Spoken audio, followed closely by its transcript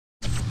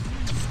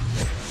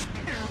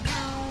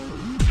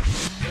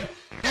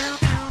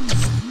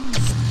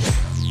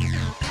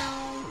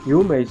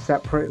You may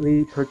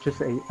separately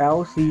purchase a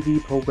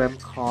LCD program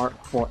card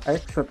for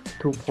Exit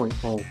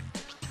 2.0.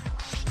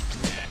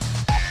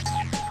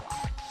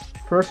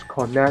 First,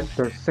 connect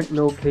the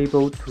signal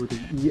cable to the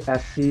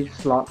ESC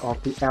slot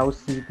of the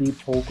LCD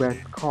program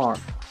card.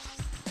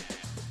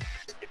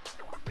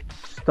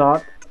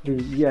 Start the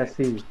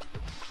ESC.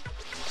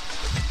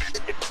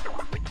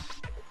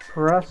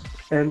 Press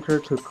Enter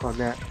to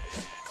connect.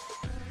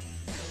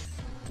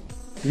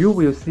 You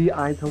will see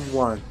item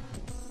 1,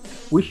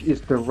 which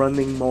is the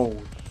running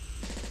mode.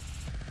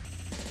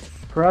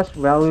 Press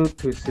value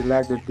to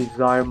select the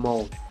desired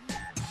mode.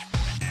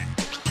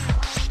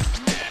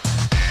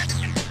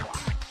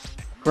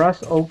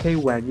 Press OK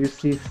when you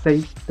see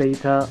Save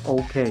Data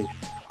OK.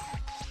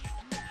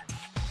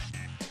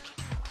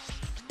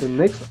 The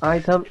next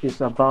item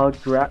is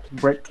about drag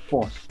brake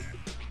force.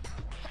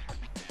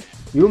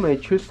 You may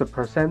choose the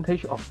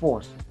percentage of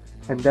force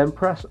and then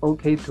press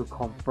OK to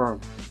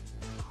confirm.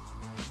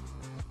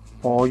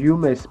 Or you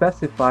may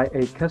specify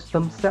a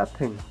custom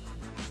setting.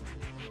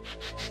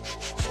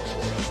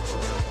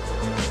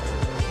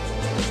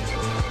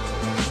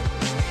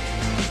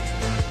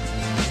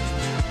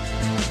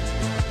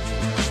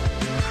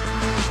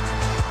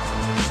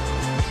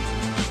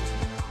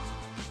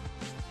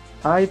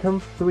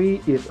 Item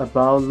 3 is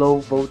about low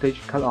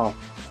voltage cutoff.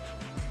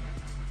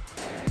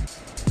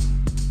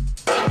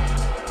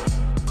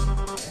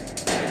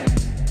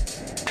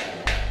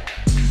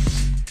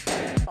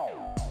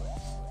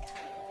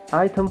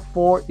 Item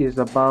 4 is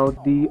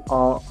about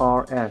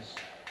DRRS.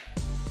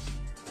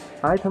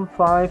 Item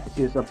 5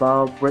 is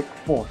about brake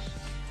force.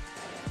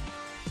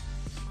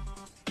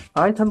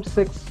 Item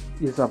 6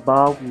 is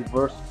about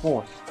reverse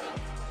force.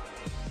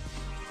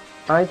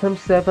 Item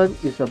 7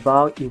 is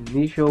about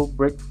initial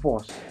brake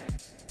force.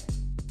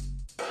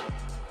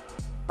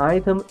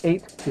 Item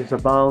 8 is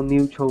about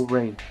neutral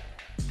range.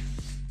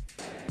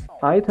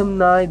 Item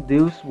 9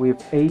 deals with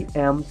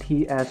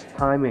AMTS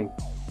timing.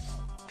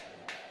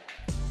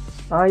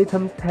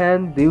 Item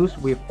 10 deals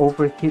with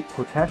overheat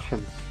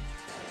protection.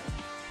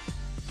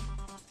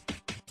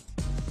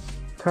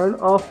 Turn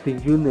off the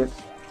unit,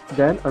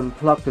 then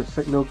unplug the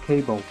signal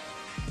cable.